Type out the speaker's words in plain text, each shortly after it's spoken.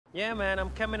Yeah, man,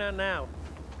 I'm coming out now.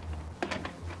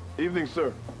 Evening,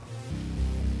 sir.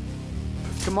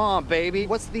 Come on, baby.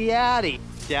 What's the addy?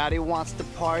 Daddy wants to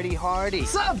party hardy.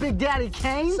 What's up, Big Daddy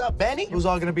Kane? What's up, Benny? Who's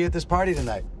all gonna be at this party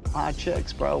tonight? Hot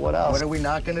chicks, bro. What else? What are we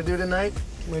not gonna do tonight?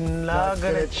 We're not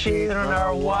gonna cheat on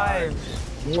our wives.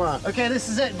 Mwah. Okay, this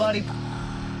is it, buddy.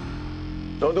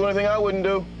 Don't do anything I wouldn't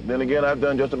do. Then again, I've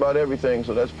done just about everything,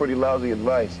 so that's pretty lousy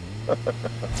advice.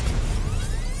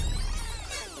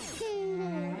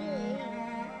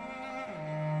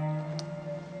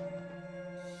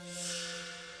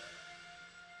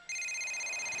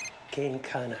 Kane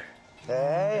Connor.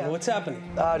 Hey. What's happening?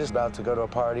 Just about to go to a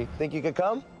party. Think you could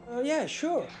come? Yeah,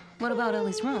 sure. What about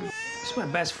Ellie's room? He's my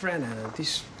best friend, and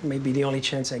this may be the only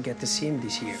chance I get to see him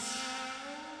this year.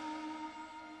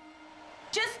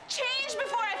 Just change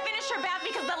before I finish her bath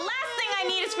because the last thing I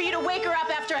need is for you to wake her up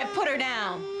after I put her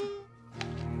down.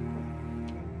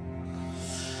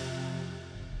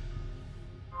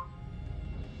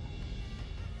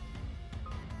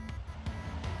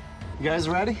 You guys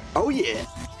ready? Oh, yeah.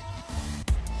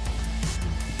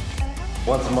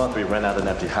 Once a month, we rent out an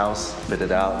empty house, fit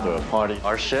it out, throw a party.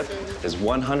 Our ship is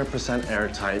 100%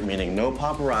 airtight, meaning no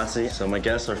paparazzi, so my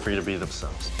guests are free to be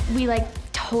themselves. We, like,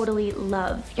 totally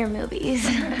love your movies.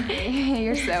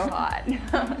 You're so hot.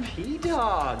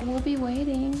 P-Dog. We'll be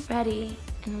waiting, ready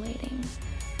and waiting.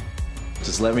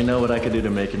 Just let me know what I can do to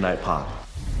make your night pop.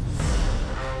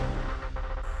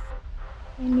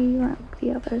 I knew you weren't like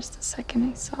the others the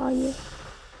second I saw you.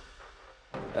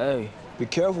 Hey, be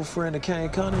careful, friend of Kane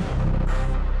Cunning.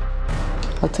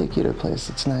 I'll take you to a place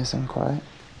that's nice and quiet.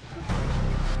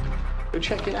 Go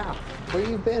check it out. Where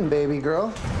you been, baby girl?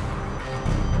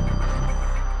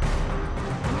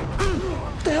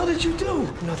 What the hell did you do?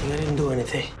 Nothing, I didn't do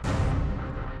anything.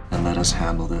 And let us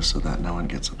handle this so that no one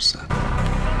gets upset.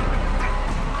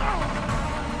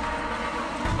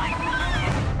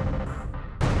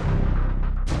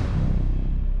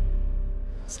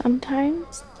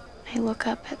 Sometimes I look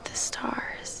up at the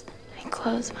stars, I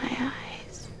close my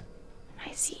eyes, and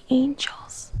I see angels.